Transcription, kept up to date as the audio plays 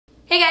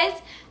Hey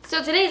guys,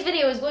 so today's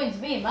video is going to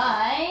be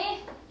my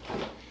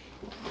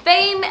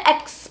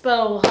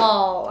PHAMExpo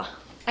haul.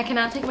 I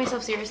cannot take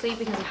myself seriously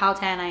because of how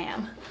tan I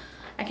am.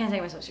 I can't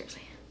take myself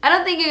seriously. I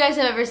don't think you guys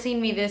have ever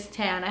seen me this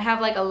tan. I have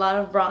like a lot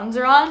of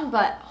bronzer on,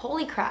 but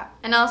holy crap.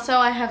 And also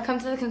I have come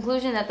to the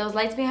conclusion that those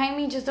lights behind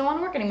me just don't want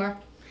to work anymore.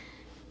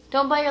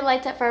 Don't buy your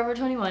lights at Forever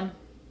 21.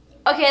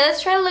 Okay,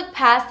 let's try to look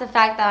past the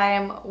fact that I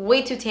am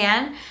way too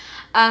tan.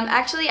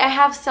 Actually, I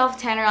have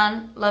self-tanner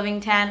on,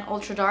 Loving Tan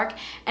Ultra Dark,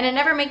 and it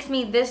never makes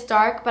me this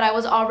dark, but I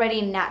was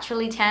already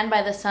naturally tanned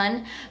by the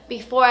sun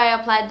before I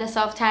applied the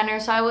self-tanner,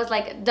 so I was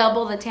like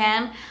double the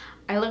tan.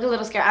 I look a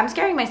little scared. I'm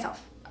scaring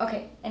myself.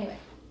 Okay, anyway.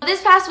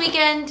 This past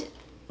weekend,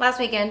 last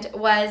weekend,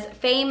 was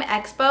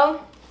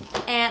PHAMExpo,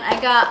 and I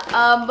got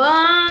a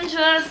bunch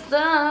of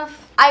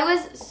stuff. I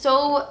was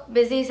so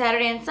busy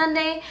Saturday and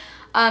Sunday.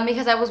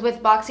 Because I was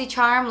with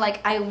BoxyCharm.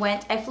 Like I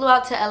flew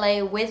out to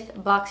LA with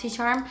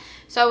BoxyCharm,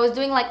 so I was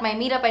doing like my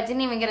meetup. I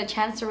didn't even get a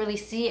chance to really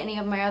see any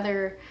of my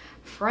other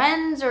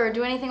friends or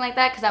do anything like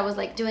that because I was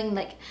like doing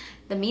like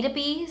the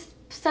meetup-y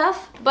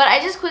stuff. But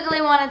I just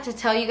quickly wanted to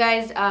tell you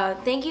guys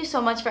thank you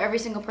so much for every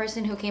single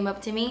person who came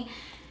up to me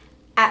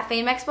at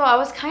PHAMExpo. I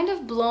was kind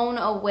of blown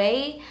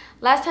away.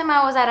 Last time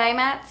I was at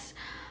IMATS,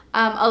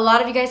 a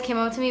lot of you guys came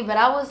up to me, but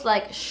I was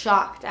like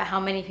shocked at how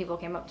many people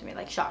came up to me,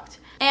 like shocked.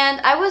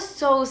 And I was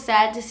so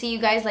sad to see you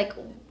guys like,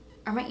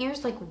 are my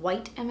ears like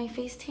white and my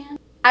face tan?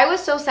 I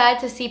was so sad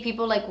to see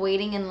people like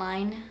waiting in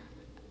line.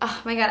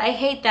 Oh my god, I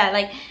hate that.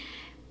 Like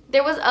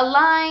there was a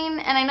line,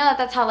 and I know that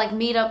that's how like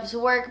meetups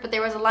work, but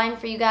there was a line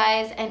for you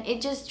guys, and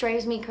it just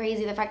drives me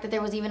crazy, the fact that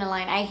there was even a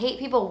line. I hate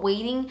people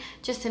waiting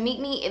just to meet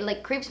me. It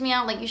like creeps me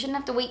out. Like you shouldn't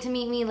have to wait to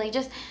meet me. Like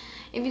just,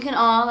 if you can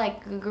all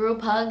like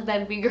group hug,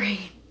 that'd be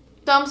great.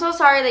 So I'm so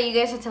sorry that you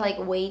guys had to like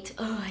wait.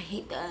 Oh, I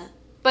hate that.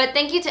 But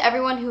thank you to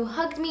everyone who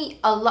hugged me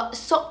a lot.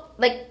 So,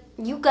 like,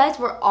 you guys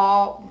were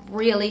all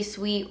really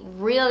sweet,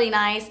 really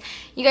nice.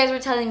 You guys were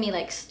telling me,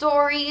 like,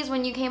 stories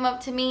when you came up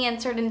to me and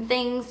certain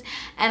things.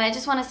 And I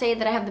just want to say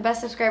that I have the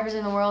best subscribers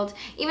in the world.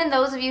 Even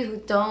those of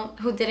you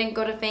who didn't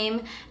go to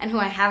Fame and who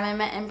I haven't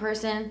met in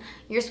person,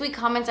 your sweet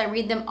comments, I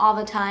read them all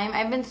the time.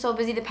 I've been so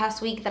busy the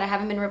past week that I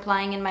haven't been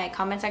replying in my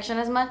comment section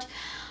as much.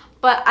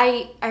 But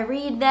I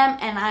read them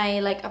and I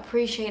like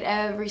appreciate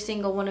every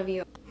single one of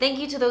you. Thank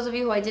you to those of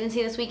you who I didn't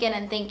see this weekend,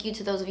 and thank you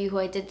to those of you who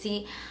I did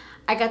see.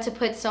 I got to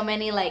put so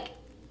many like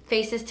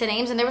faces to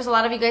names, and there was a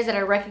lot of you guys that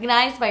I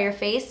recognized by your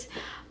face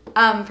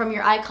from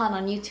your icon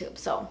on YouTube.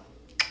 So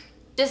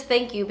just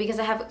thank you, because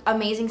I have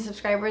amazing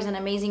subscribers and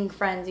amazing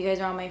friends. You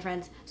guys are all my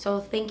friends. So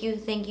thank you,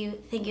 thank you,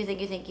 thank you, thank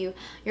you, thank you.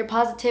 Your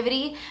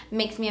positivity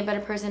makes me a better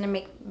person and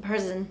makes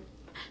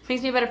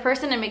me a better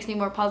person and makes me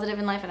more positive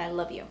in life, and I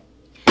love you.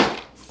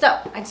 So,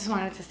 I just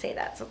wanted to say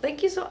that. So,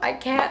 thank you. So, I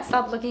can't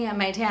stop looking at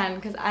my tan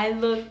because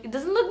it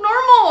doesn't look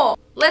normal.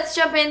 Let's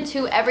jump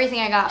into everything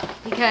I got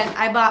because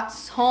I bought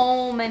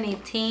so many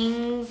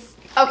things.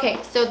 Okay,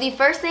 so the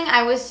first thing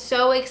I was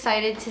so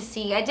excited to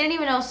see, I didn't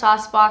even know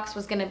SauceBox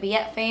was going to be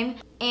at Fame.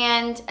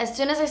 And as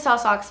soon as I saw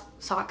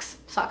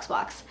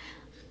SauceBox,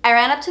 I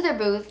ran up to their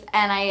booth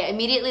and I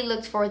immediately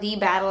looked for the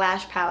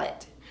Batalash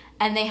palette.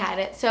 And they had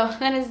it, so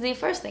that is the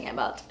first thing I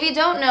bought. If you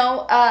don't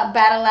know,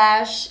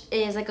 Batalash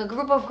is like a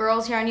group of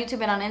girls here on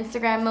YouTube and on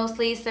Instagram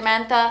mostly.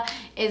 Samantha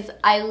is,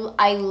 I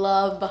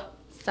love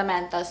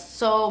Samantha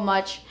so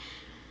much.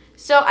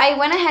 So I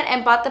went ahead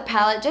and bought the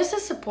palette just to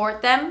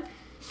support them.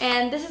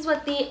 And this is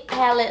what the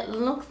palette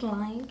looks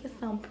like. It's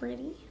so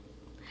pretty.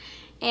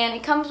 And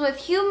it comes with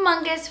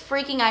humongous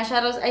freaking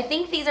eyeshadows. I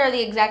think these are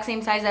the exact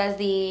same size as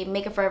the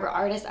Makeup Forever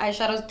Artist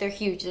eyeshadows. They're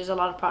huge, there's a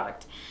lot of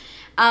product.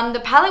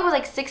 The palette was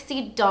like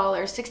 $60,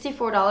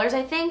 $64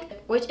 I think,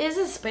 which is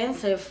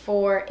expensive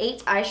for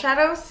 8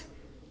 eyeshadows.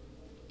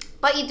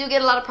 But you do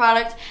get a lot of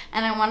product,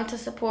 and I wanted to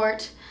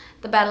support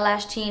the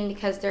Batalash team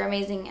because they're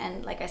amazing,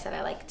 and like I said,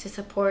 I like to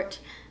support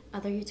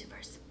other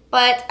YouTubers.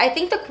 But I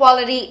think the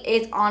quality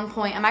is on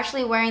point. I'm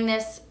actually wearing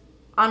this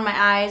on my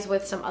eyes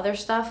with some other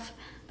stuff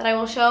that I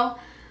will show.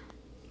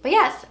 But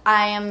yes,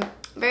 I am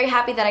very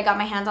happy that I got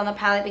my hands on the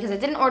palette because I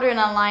didn't order it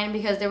online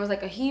because there was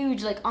like a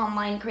huge like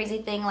online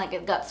crazy thing, like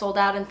it got sold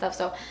out and stuff.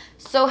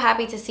 So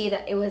happy to see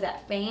that it was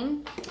at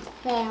Fame.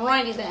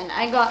 Alrighty then,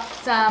 I got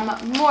some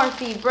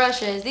Morphe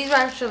brushes. These were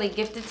actually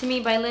gifted to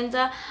me by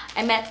Linda.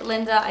 I met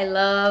Linda. I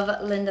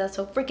love Linda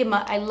so freaking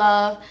much. I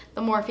love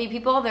the Morphe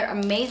people. They're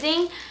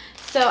amazing.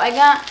 So I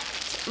got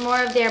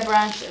more of their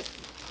brushes.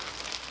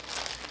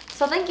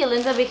 So thank you,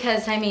 Linda,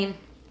 because I mean,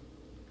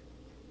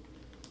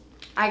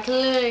 I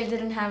clearly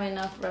didn't have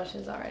enough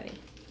brushes already.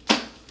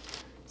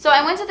 So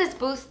I went to this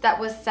booth that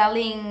was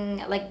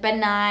selling like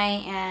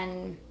Benai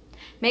and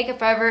Makeup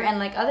Forever and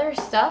like other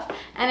stuff,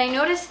 and I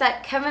noticed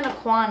that Kevyn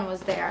Aucoin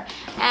was there.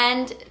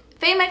 And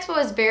PHAMExpo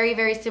is very,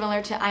 very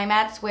similar to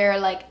IMATS where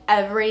like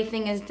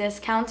everything is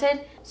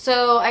discounted.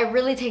 So I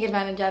really take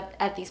advantage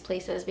at these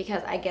places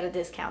because I get a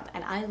discount,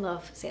 and I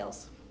love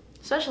sales,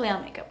 especially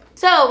on makeup.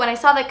 So when I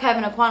saw that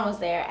Kevyn Aucoin was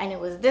there and it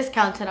was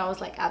discounted, I was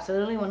like,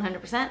 absolutely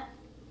 100%.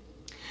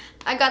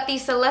 I got the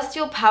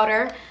Celestial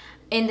Powder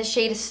in the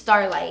shade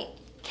Starlight.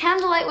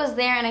 Candlelight was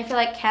there, and I feel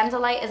like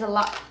Candlelight is a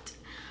lot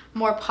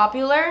more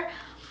popular,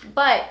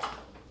 but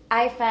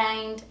I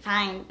find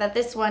that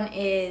this one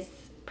is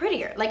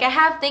prettier. Like, I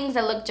have things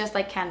that look just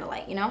like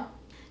Candlelight, you know?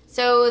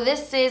 So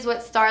this is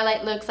what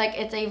Starlight looks like.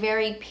 It's a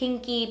very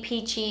pinky,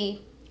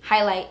 peachy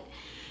highlight.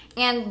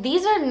 And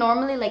these are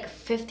normally like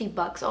 50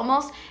 bucks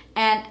almost,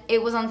 and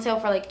it was on sale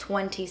for like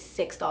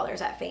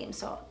 $26 at Fame.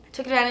 So I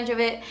took advantage of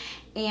it,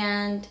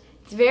 and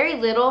it's very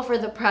little for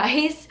the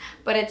price,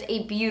 but it's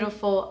a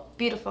beautiful,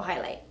 beautiful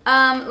highlight.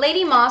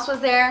 Lady Moss was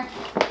there.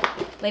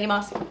 Lady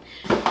Moss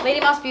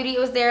Beauty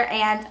was there,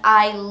 and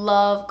I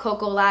love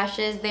Koko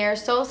lashes. They're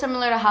so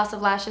similar to House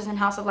of Lashes, and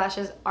House of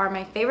Lashes are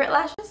my favorite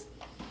lashes.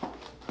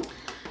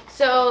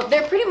 So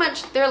they're pretty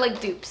much, they're like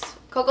dupes.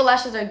 Koko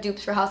lashes are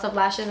dupes for House of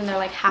Lashes, and they're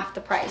like half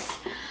the price.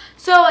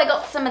 So I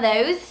got some of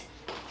those.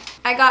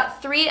 I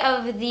got 3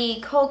 of the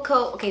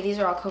Koko, okay, these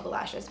are all Koko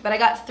lashes, but I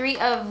got 3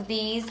 of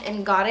these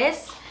in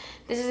Goddess.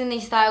 This is in the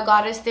style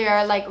Goddess. They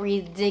are like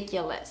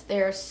ridiculous.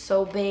 They're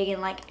so big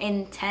and like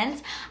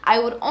intense. I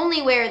would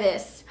only wear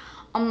this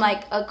on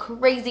like a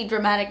crazy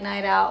dramatic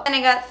night out. And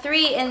I got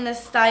 3 in the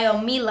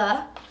style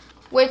Mila,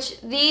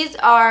 which these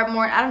are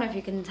more, I don't know if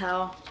you can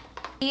tell.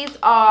 These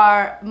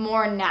are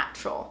more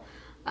natural.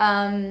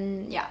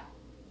 Yeah.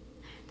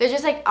 They're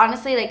just like,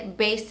 honestly, like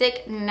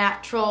basic,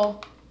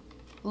 natural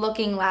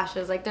looking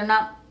lashes. Like they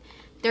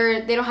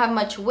don't have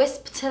much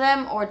wisp to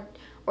them or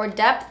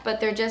depth, but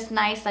they're just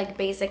nice, like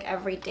basic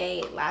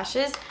everyday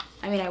lashes.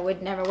 I mean, I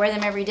would never wear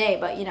them every day,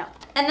 but you know.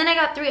 And then I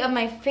got 3 of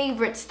my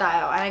favorite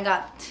style, and I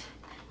got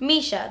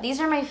Misha. These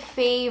are my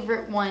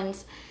favorite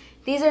ones.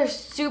 These are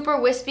super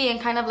wispy and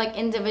kind of like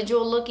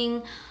individual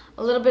looking,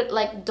 a little bit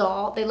like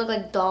doll. They look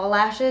like doll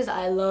lashes.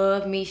 I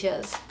love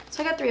Mishas.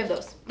 So I got 3 of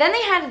those. Then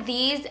they had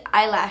these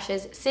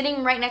eyelashes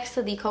sitting right next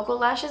to the Koko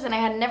lashes, and I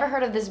had never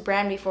heard of this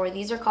brand before.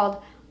 These are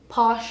called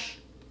Posh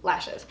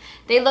Lashes.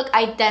 They look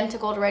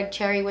identical to Red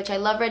Cherry, which I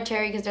love Red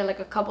Cherry because they're like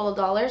a couple of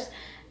dollars,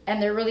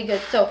 and they're really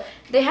good. So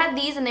they had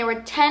these, and they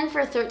were 10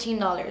 for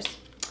 $13.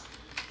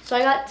 So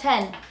I got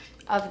 10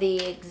 of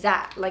the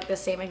exact, like the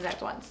same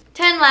exact ones.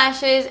 10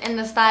 lashes in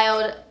the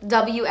style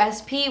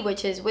WSP,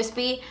 which is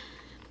wispy.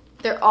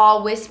 They're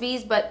all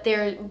wispies, but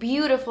they're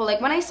beautiful. Like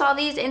when I saw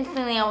these,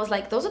 instantly I was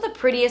like, those are the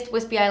prettiest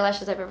wispy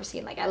eyelashes I've ever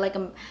seen. Like I like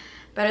them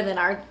better than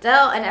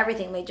Ardell and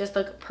everything. They just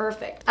look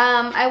perfect.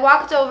 I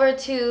walked over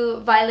to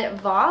Violet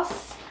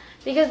Voss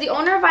because the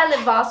owner of Violet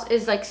Voss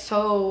is like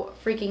so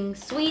freaking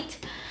sweet.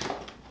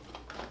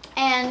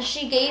 And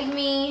she gave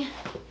me,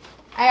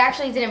 I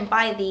actually didn't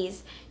buy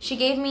these. She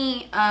gave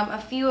me a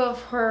few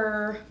of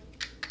her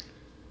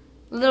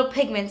little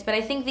pigments, but I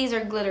think these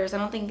are glitters. I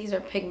don't think these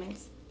are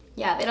pigments.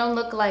 Yeah, they don't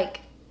look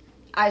like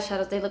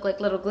eyeshadows. They look like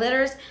little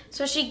glitters.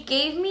 So she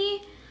gave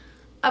me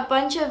a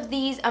bunch of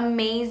these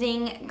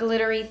amazing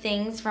glittery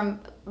things from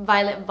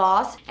Violet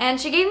Voss. And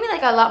she gave me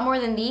like a lot more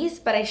than these,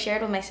 but I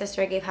shared with my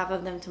sister. I gave half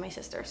of them to my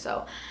sister.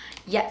 So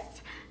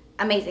yes,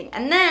 amazing.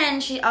 And then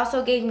she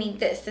also gave me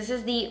this. This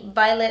is the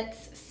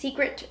Violet's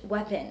Secret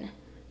Weapon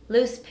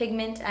Loose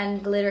Pigment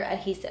and Glitter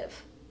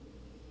Adhesive.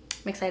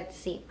 I'm excited to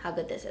see how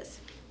good this is.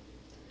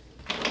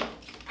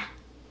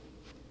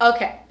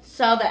 Okay,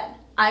 so then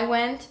I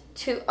went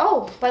to,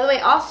 oh, by the way,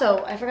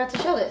 also, I forgot to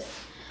show this.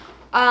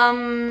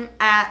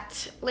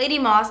 At Lady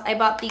Moss, I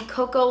bought the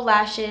Koko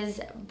Lashes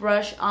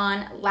Brush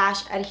On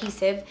Lash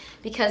Adhesive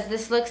because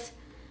this looks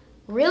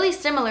really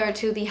similar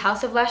to the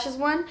House of Lashes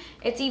one.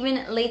 It's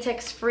even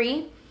latex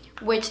free,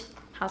 which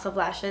House of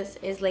Lashes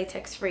is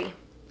latex free.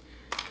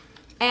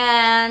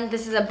 And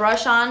this is a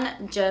brush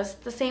on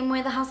just the same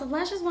way the House of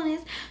Lashes one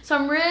is. So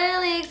I'm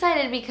really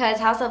excited because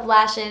House of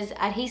Lashes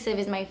Adhesive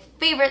is my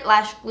favorite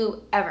lash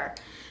glue ever.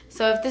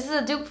 So if this is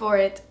a dupe for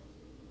it,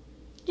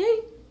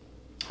 yay.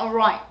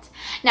 Alright.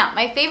 Now,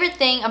 my favorite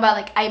thing about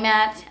like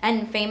IMAT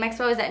and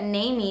PHAMExpo is that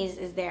Namies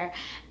is there.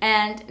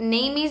 And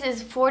Namies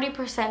is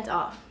 40%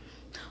 off.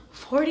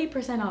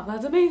 40% off.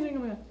 That's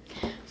amazing.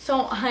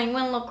 So I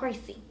went a little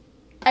crazy.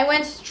 I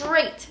went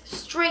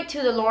straight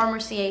to the Laura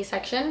Mercier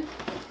section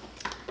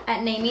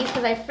at Namies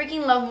because I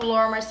freaking love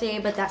Laura Mercier,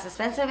 but that's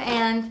expensive.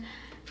 And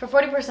for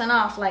 40%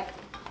 off, like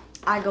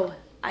I go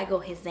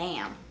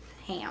ham.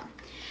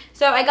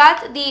 So I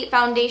got the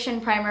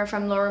foundation primer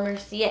from Laura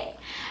Mercier,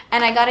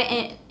 and I got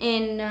it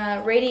in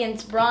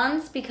Radiance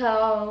Bronze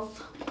because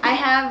I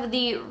have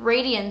the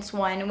Radiance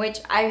one, which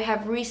I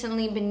have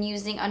recently been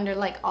using under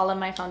like all of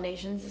my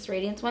foundations. This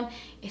Radiance one,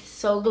 it's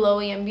so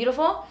glowy and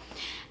beautiful.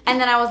 And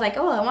then I was like,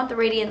 oh, I want the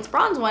Radiance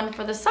Bronze one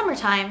for the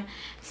summertime.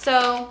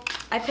 So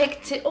I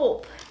picked it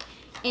up,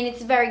 and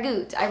it's very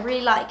good. I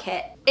really like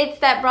it. It's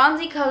that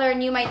bronzy color,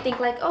 and you might think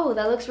like, oh,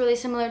 that looks really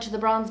similar to the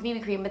bronze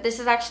BB cream, but this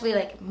is actually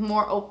like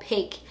more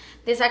opaque.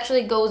 This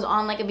actually goes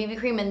on like a BB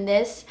cream, and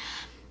this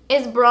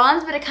is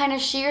bronze, but it kind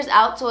of shears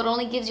out, so it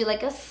only gives you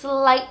like a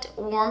slight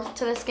warmth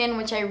to the skin,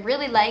 which I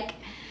really like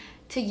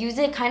to use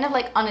it kind of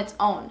like on its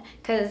own,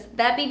 because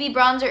that BB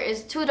bronzer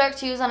is too dark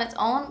to use on its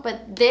own,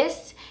 but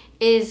this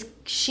is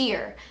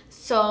sheer.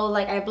 So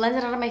like I blend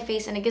it out of my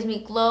face, and it gives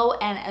me glow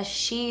and a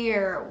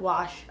sheer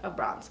wash of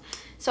bronze.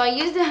 So I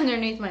used it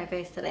underneath my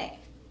face today.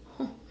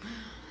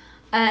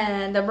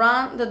 And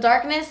the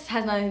darkness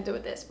has nothing to do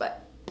with this,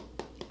 but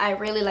I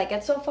really like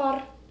it so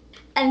far.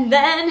 And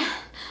then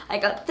I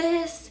got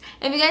this.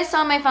 If you guys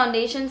saw my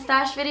foundation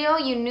stash video,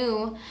 you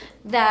knew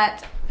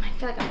that, I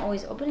feel like I'm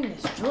always opening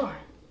this drawer.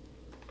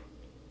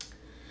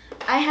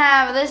 I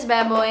have this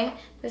bad boy.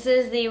 This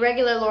is the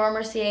regular Laura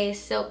Mercier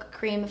Silk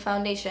Cream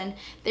Foundation.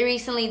 They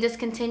recently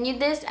discontinued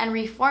this and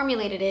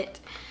reformulated it.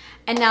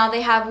 And now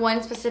they have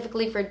one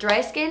specifically for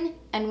dry skin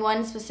and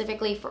one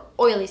specifically for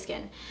oily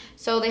skin.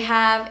 So they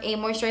have a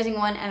moisturizing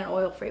one and an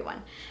oil-free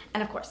one.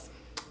 And of course,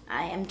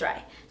 I am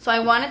dry. So I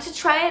wanted to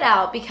try it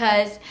out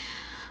because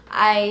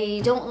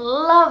I don't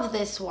love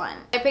this one.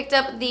 I picked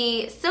up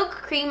the Silk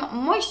Cream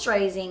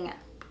Moisturizing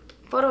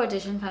Photo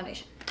Edition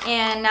Foundation.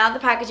 And now the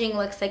packaging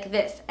looks like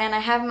this. And I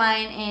have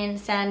mine in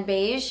sand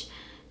beige.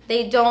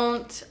 They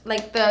don't,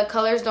 like the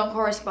colors don't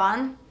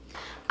correspond.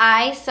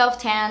 I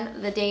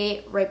self-tanned the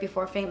day right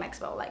before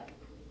PHAMExpo, like,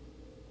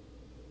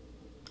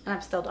 and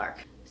I'm still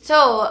dark.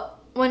 So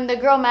when the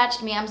girl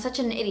matched me, I'm such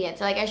an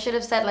idiot. Like I should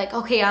have said like,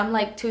 okay, I'm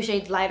like 2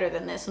 shades lighter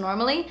than this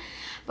normally.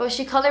 But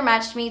she color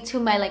matched me to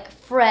my like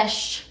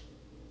fresh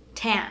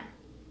tan,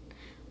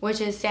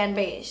 which is sand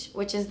beige,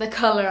 which is the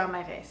color on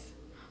my face.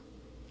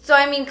 So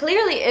I mean,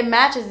 clearly it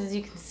matches as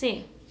you can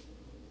see.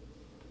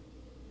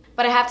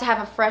 But I have to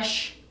have a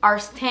fresh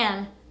arse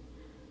tan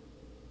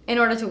in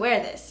order to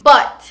wear this.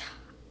 But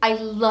I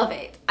love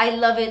it. I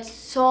love it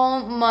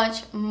so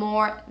much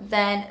more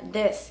than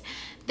this.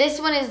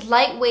 This one is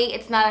lightweight.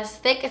 It's not as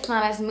thick. It's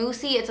not as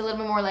moussey. It's a little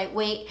bit more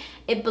lightweight.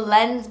 It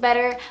blends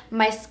better.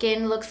 My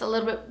skin looks a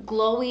little bit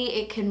glowy.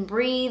 It can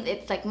breathe.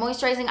 It's like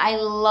moisturizing. I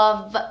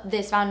love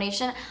this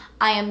foundation.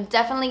 I am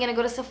definitely going to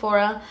go to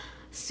Sephora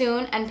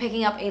soon and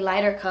picking up a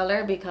lighter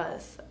color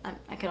because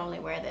I can only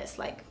wear this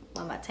like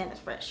when my tan is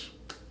fresh.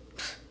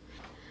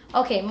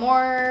 Okay,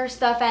 more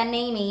stuff at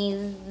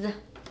Namies.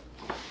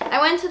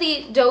 I went to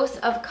the Dose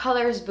of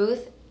Colors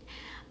booth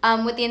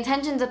with the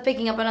intentions of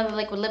picking up another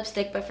liquid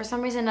lipstick, but for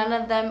some reason none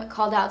of them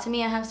called out to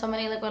me. I have so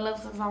many liquid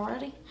lipsticks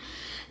already.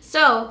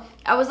 So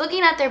I was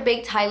looking at their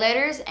baked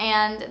highlighters,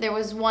 and there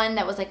was one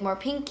that was like more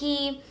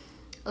pinky,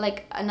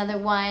 like another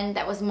one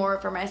that was more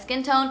for my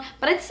skin tone,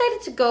 but I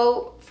decided to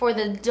go for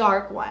the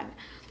dark one.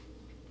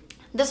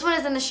 This one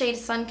is in the shade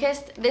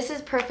Sunkissed. This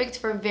is perfect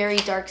for very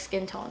dark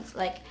skin tones,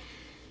 like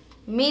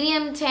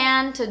medium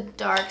tan to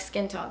dark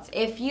skin tones.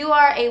 If you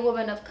are a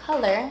woman of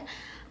color,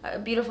 a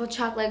beautiful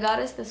chocolate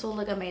goddess, this will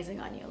look amazing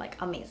on you, like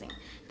amazing.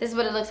 This is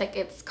what it looks like.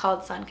 It's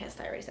called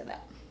Sunkissed. I already said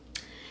that.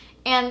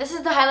 And this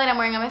is the highlight I'm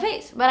wearing on my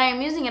face, but I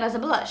am using it as a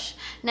blush.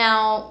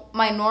 Now,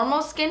 my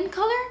normal skin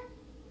color,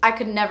 I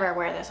could never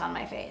wear this on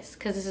my face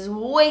because this is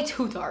way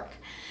too dark.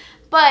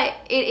 But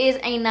it is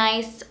a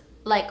nice,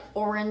 like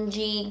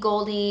orangey,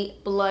 goldy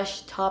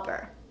blush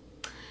topper.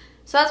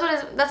 So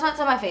that's what's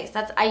on my face.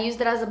 I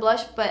used it as a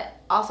blush,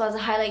 but also as a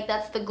highlight.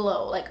 That's the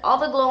glow. Like all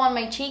the glow on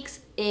my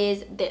cheeks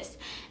is this.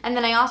 And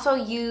then I also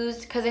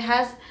used, because it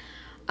has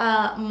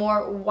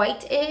more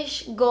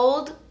white-ish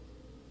gold,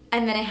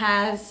 and then it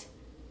has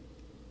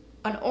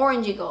an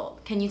orangey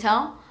gold. Can you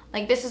tell?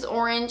 Like this is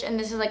orange and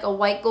this is like a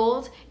white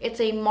gold. It's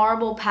a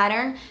marble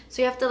pattern,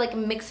 so you have to like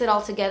mix it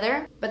all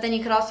together. But then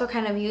you could also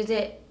kind of use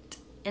it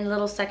in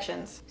little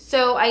sections.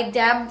 So I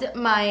dabbed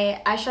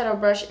my eyeshadow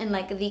brush in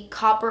like the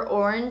copper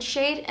orange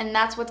shade, and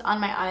that's what's on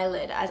my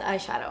eyelid as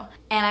eyeshadow.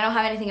 And I don't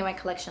have anything in my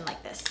collection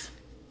like this.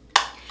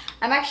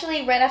 I'm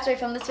actually, right after I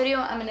film this video,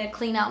 I'm gonna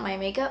clean out my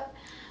makeup,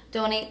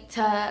 donate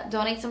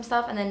some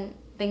stuff, and then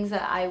things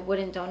that I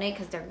wouldn't donate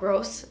because they're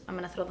gross, I'm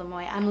gonna throw them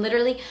away. I'm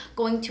literally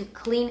going to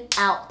clean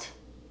out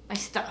my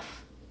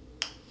stuff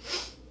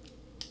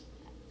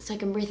so I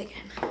can breathe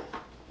again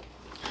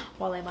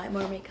while I buy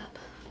more makeup.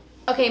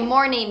 Okay,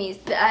 more Namies.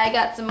 I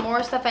got some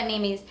more stuff at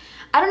Namies.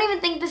 I don't even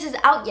think this is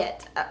out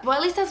yet. Well,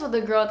 at least that's what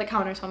the girl at the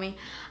counter told me.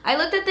 I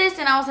looked at this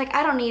and I was like,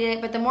 I don't need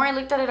it. But the more I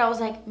looked at it, I was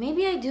like,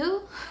 maybe I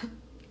do. I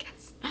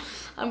guess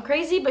I'm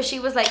crazy. But she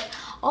was like,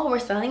 oh, we're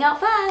selling out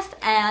fast.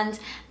 And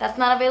that's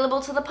not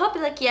available to the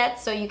public yet.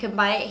 So you can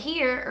buy it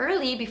here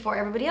early before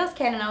everybody else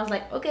can. And I was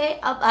like, okay,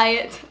 I'll buy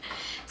it.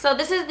 So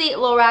this is the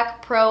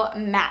Lorac Pro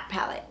Matte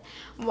Palette.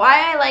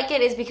 Why I like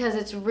it is because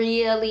it's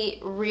really,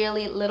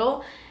 really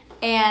little.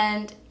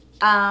 And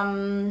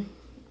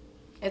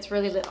it's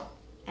really little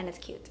and it's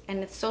cute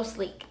and it's so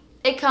sleek.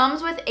 It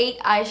comes with 8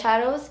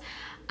 eyeshadows,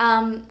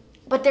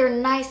 but they're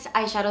nice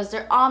eyeshadows.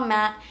 They're all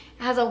matte.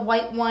 It has a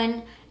white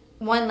one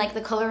like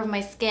the color of my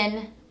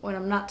skin when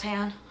I'm not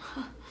tan.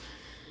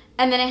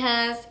 And then it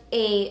has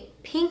a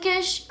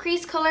pinkish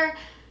crease color,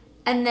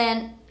 and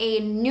then a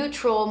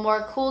neutral,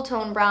 more cool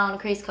tone brown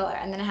crease color,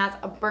 and then it has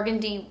a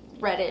burgundy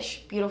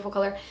reddish beautiful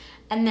color,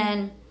 and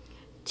then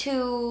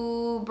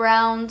 2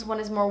 browns. One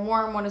is more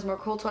warm, one is more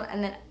cool tone,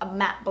 and then a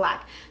matte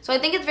black. So I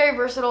think it's very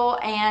versatile,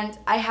 and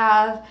I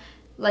have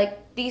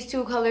like these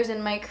 2 colors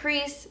in my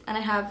crease, and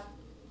I have,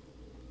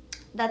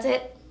 that's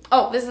it.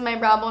 Oh, this is my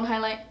brow bone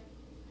highlight,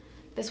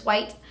 this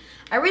white.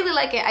 I really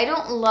like it. I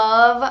don't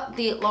love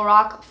the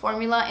Lorac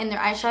formula in their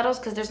eyeshadows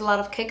because there's a lot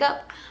of kick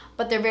up,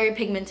 but they're very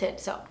pigmented,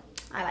 so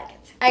I like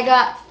it. I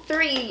got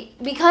 3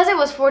 because it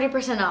was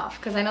 40% off,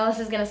 because I know this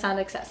is gonna sound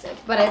excessive,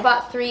 but I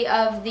bought 3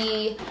 of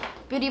the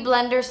Beauty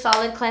Blender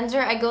Solid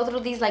Cleanser. I go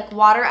through these like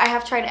water. I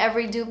have tried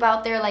every dupe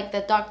out there, like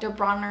the Dr.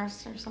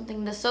 Bronner's or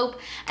something, the soap,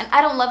 and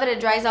I don't love it. It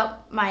dries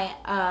up my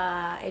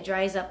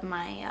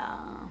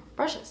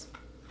brushes.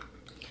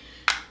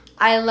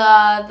 I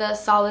love the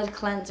Solid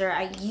Cleanser.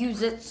 I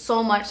use it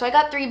so much. So I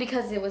got 3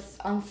 because it was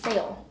on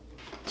sale.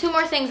 2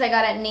 more things I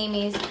got at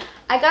Namie's.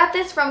 I got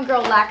this from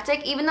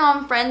Girlactik. Even though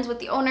I'm friends with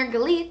the owner,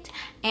 Galit,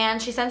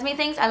 and she sends me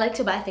things, I like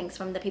to buy things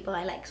from the people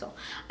I like. So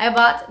I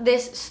bought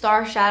this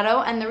Star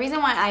Shadow, and the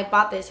reason why I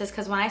bought this is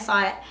because when I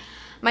saw it,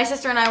 my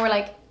sister and I were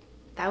like,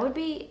 that would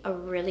be a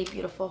really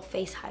beautiful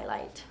face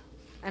highlight.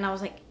 And I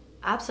was like,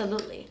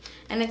 absolutely.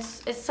 And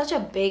it's such a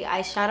big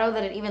eyeshadow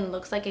that it even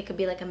looks like it could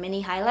be like a mini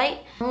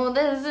highlight. Oh,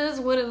 this is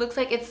what it looks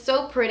like. It's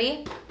so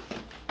pretty.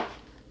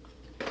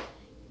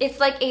 It's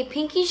like a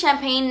pinky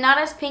champagne, not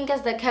as pink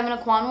as the Kevyn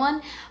Aucoin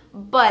one,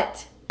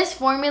 but this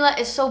formula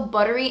is so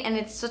buttery and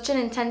it's such an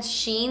intense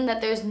sheen that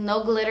there's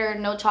no glitter,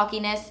 no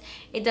chalkiness.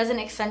 It doesn't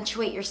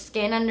accentuate your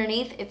skin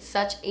underneath. It's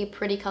such a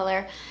pretty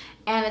color,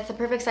 and it's the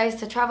perfect size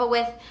to travel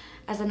with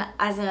as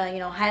a you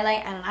know,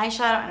 highlight and an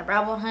eyeshadow and a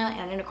brow bone highlight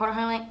and an inner corner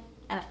highlight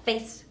and a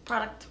face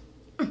product.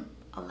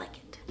 I like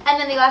it.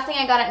 And then the last thing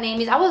I got at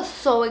Namie's, I was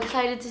so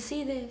excited to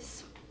see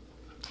this.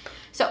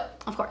 So,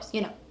 of course,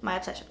 you know, my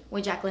obsession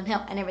with Jaclyn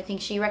Hill and everything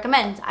she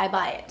recommends, I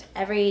buy it.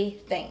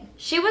 Everything.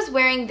 She was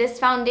wearing this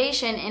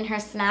foundation in her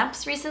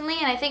snaps recently,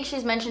 and I think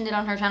she's mentioned it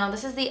on her channel.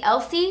 This is the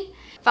Elcie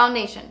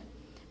foundation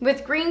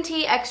with green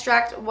tea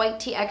extract,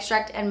 white tea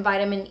extract, and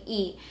vitamin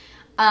E.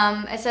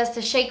 It says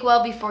to shake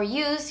well before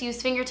use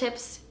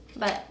fingertips,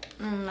 but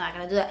I'm not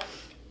gonna do that.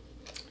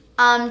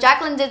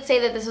 Jaclyn did say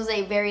that this was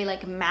a very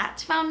like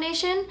matte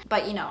foundation,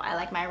 but you know, I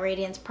like my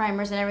Radiance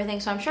primers and everything,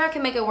 so I'm sure I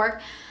can make it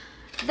work.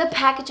 The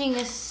packaging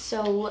is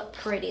so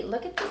pretty.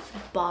 Look at this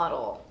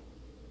bottle.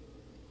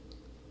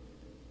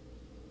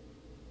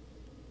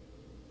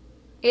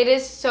 It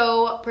is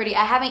so pretty.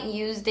 I haven't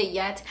used it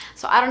yet,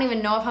 so I don't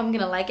even know if I'm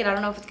gonna like it. I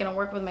don't know if it's gonna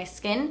work with my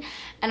skin.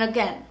 And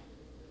again,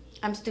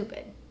 I'm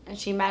stupid, and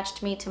she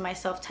matched me to my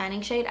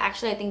self-tanning shade.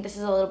 Actually, I think this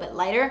is a little bit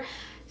lighter,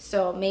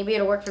 so maybe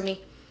it'll work for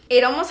me.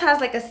 It almost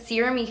has like a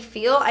serum-y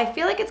feel. I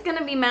feel like it's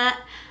gonna be matte.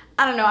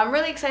 I don't know. I'm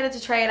really excited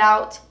to try it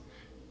out.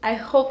 I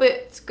hope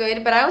it's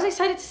good, but I was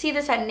excited to see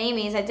this at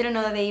Namie's. I didn't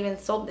know that they even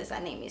sold this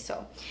at Namie's,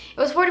 so it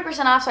was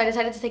 40% off, so I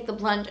decided to take the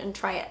plunge and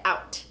try it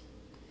out.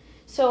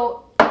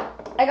 So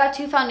I got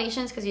 2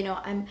 foundations because, you know,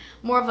 I'm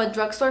more of a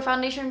drugstore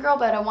foundation girl,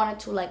 but I wanted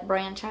to like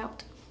branch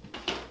out.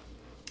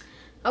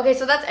 Okay,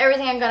 so that's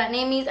everything I got at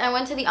Namie's. I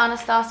went to the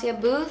Anastasia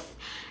booth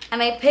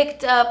and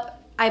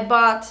I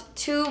bought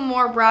 2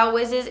 more Brow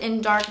Wizzes in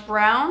dark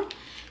brown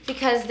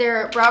because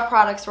their brow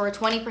products were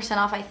 20%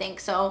 off, I think,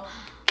 so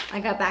I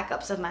got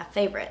backups of my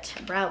favorite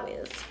Brow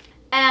Wiz.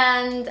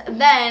 And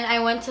then I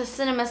went to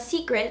Cinema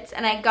Secrets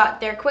and I got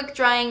their quick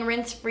drying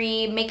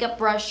rinse-free makeup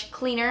brush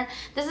cleaner.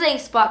 This is a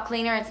spot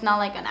cleaner. It's not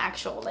like an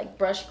actual like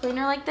brush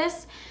cleaner like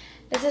this.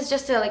 This is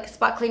just to like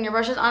spot clean your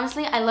brushes.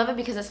 Honestly, I love it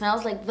because it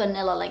smells like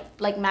vanilla,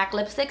 like MAC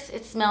lipsticks.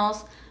 It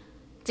smells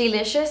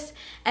delicious.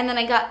 And then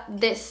I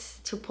got this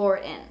to pour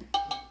it in.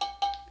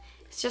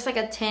 It's just like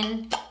a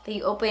tin that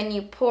you open,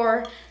 you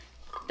pour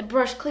the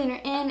brush cleaner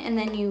in, and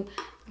then you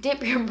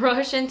dip your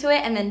brush into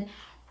it and then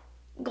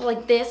go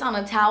like this on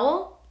a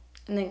towel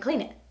and then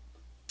clean it.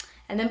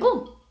 And then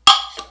boom.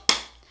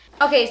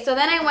 Okay, so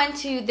then I went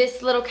to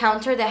this little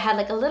counter that had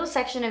like a little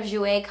section of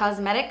Jour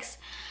cosmetics.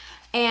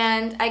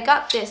 And I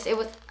got this. It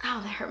was,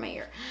 oh, that hurt my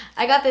ear.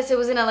 I got this. It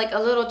was in a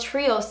little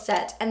trio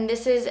set. And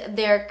this is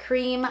their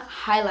Creme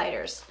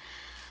highlighters.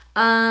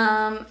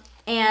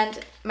 And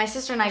my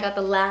sister and I got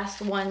the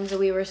last ones.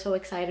 We were so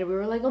excited. We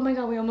were like, oh my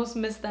god, we almost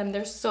missed them.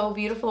 They're so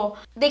beautiful.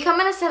 They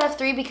come in a set of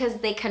 3 because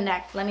they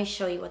connect. Let me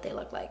show you what they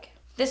look like.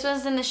 This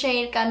one's in the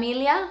shade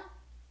Camellia.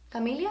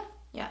 Camellia?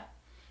 Yeah.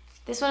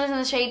 This one is in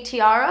the shade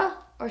Tiara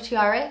or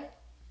Tiare.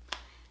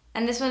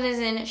 And this one is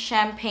in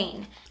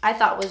Champagne. I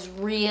thought was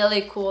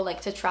really cool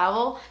like to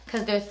travel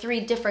because they're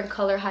 3 different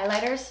color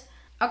highlighters.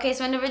 Okay,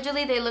 so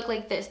individually they look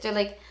like this. They're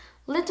like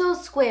little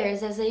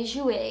squares as a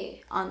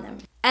jouet on them.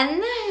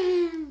 And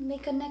then they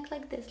connect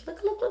like this.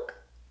 Look, look, look.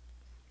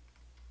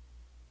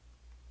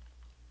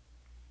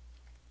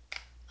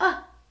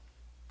 Ah.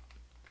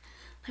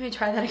 Let me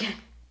try that again.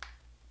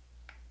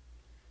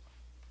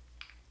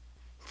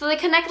 So they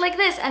connect like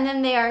this, and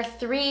then they are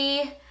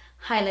 3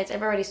 highlights.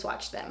 I've already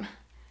swatched them.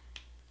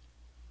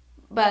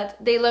 But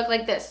they look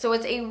like this. So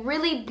it's a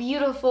really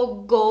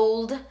beautiful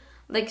gold,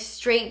 like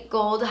straight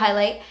gold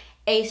highlight.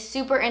 A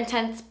super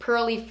intense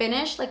pearly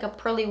finish, like a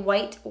pearly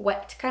white,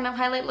 wet kind of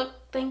highlight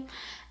look thing.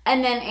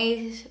 And then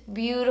a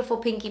beautiful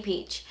pinky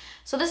peach.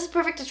 So this is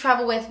perfect to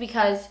travel with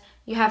because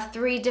you have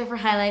 3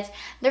 different highlights.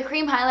 They're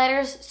cream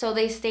highlighters, so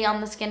they stay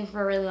on the skin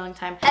for a really long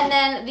time. And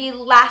then the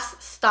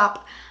last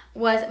stop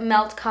was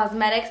Melt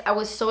Cosmetics. I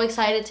was so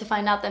excited to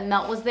find out that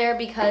Melt was there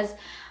because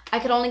I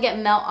could only get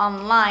Melt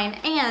online.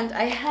 And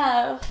I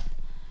have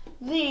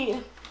the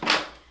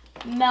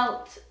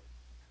Melt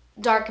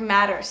Dark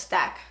Matter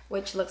stack,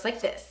 which looks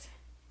like this.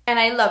 And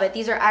I love it.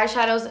 These are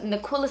eyeshadows in the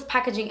coolest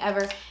packaging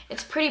ever.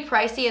 It's pretty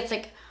pricey. It's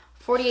like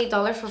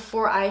 $48 for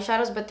 4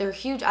 eyeshadows, but they're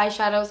huge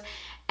eyeshadows.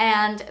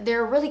 And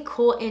they're a really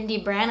cool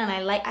indie brand, and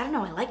I don't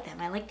know, I like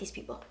them. I like these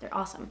people. They're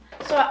awesome.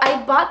 So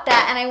I bought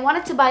that, and I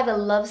wanted to buy the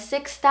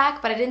Lovesick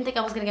stack, but I didn't think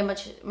I was gonna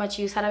get much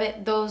use out of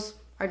it. Those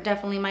are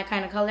definitely my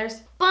kind of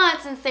colors. But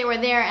since they were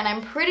there, and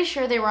I'm pretty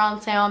sure they were on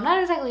sale, I'm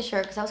not exactly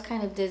sure because I was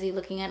kind of dizzy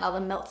looking at all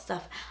the melt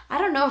stuff. I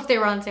don't know if they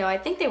were on sale. I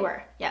think they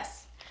were,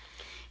 yes.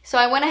 So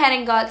I went ahead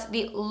and got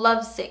the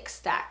Lovesick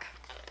stack.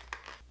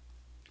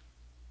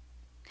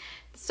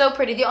 So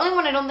pretty. The only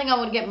one I don't think I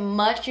would get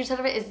much use out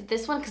of it is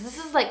this one, because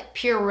this is like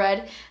pure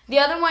red. The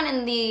other one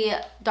in the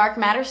Dark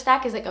Matter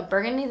stack is like a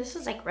burgundy. This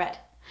is like red.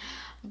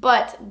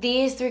 But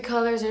these 3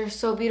 colors are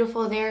so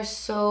beautiful. They're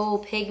so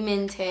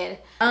pigmented.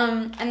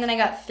 And then I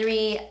got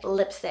 3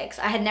 lipsticks.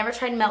 I had never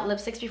tried matte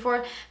lipsticks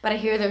before, but I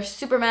hear they're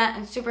super matte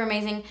and super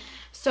amazing.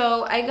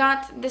 So I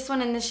got this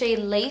one in the shade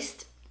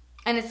Laced,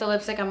 and it's the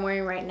lipstick I'm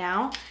wearing right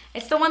now.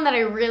 It's the one that I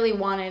really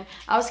wanted.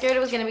 I was scared it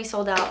was gonna be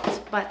sold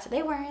out, but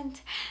they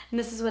weren't. And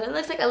this is what it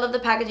looks like. I love the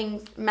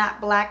packaging, matte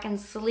black and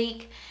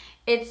sleek.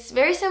 It's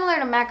very similar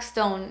to MAC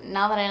Stone.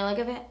 Now that I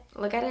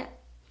look at it.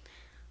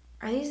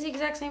 Are these the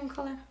exact same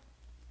color?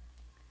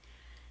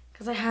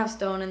 Because I have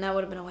Stone, and that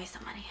would have been a waste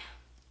of money.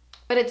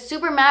 But it's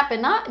super matte,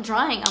 but not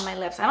drying on my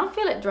lips. I don't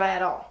feel it dry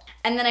at all.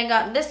 And then I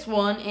got this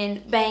one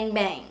in Bang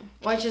Bang,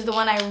 which is the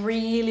one I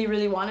really,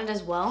 really wanted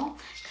as well,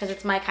 because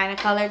it's my kind of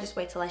color. Just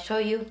wait till I show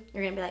you.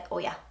 You're gonna be like, oh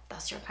yeah,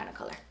 that's your kind of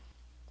color.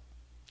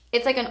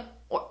 It's like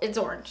it's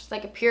orange. It's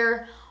like a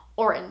pure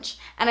orange.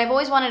 And I've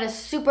always wanted a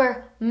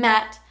super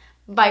matte,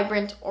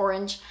 vibrant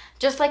orange,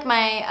 just like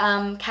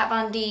my Kat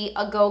Von D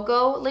A Go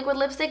Go liquid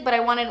lipstick, but I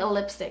wanted a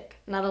lipstick,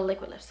 not a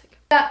liquid lipstick.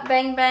 I got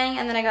Bang Bang,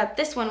 and then I got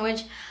this one,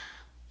 which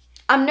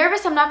I'm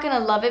nervous I'm not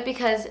gonna love it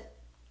because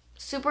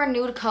super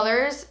nude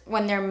colors,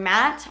 when they're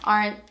matte,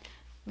 aren't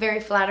very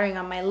flattering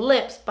on my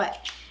lips,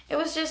 but it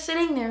was just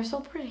sitting there so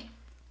pretty.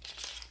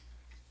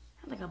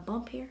 I have like a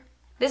bump here.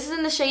 This is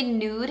in the shade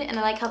Nood, and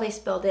I like how they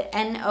spelled it,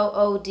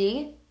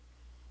 N-O-O-D.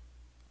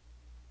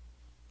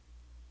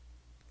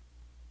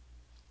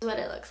 This is what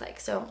it looks like.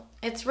 So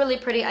it's really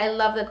pretty. I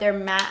love that they're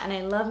matte, and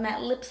I love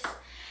matte lips.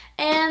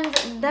 And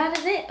that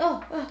is it.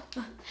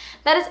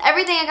 That is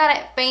everything I got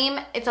at Fame.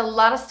 It's a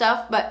lot of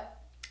stuff, but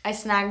I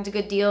snagged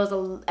good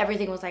deals.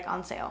 Everything was like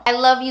on sale. I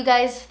love you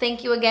guys.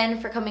 Thank you again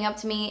for coming up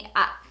to me.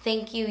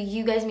 Thank you.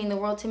 You guys mean the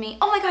world to me.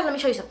 Oh my God, let me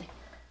show you something.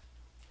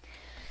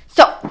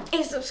 So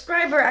a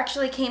subscriber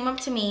actually came up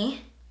to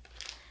me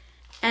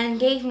and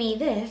gave me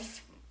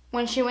this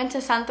when she went to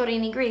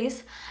Santorini,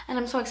 Greece. And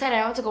I'm so excited.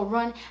 I want to go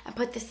run and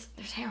put this.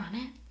 There's hair on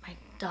it. My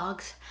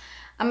dogs.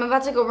 I'm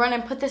about to go run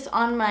and put this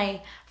on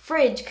my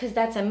fridge because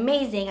that's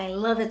amazing. I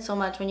love it so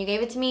much. When you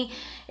gave it to me,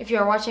 if you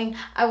are watching,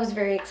 I was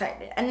very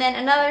excited. And then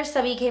another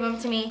subby came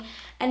up to me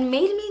and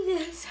made me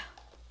this.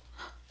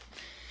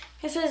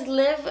 It says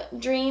Live,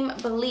 Dream,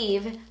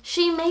 Believe.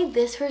 She made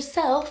this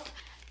herself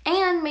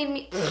and made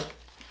me,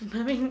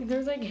 I mean,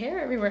 there's like hair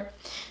everywhere.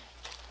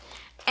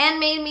 And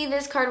made me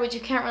this card, which you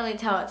can't really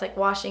tell. It's like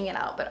washing it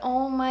out. But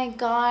oh my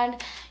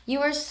God, you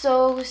are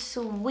so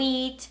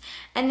sweet.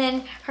 And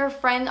then her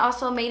friend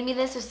also made me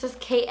this. It says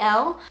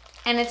KL.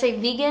 And it's a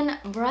vegan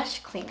brush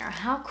cleaner.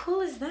 How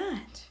cool is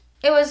that?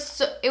 It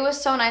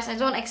was so nice. I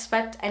don't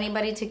expect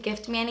anybody to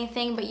gift me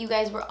anything, but you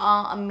guys were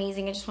all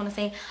amazing. I just want to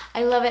say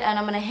I love it, and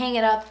I'm going to hang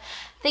it up.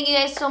 Thank you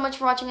guys so much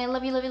for watching. I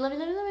love you, love you, love you,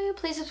 love you, love you.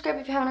 Please subscribe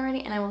if you haven't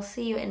already, and I will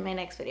see you in my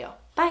next video.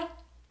 Bye.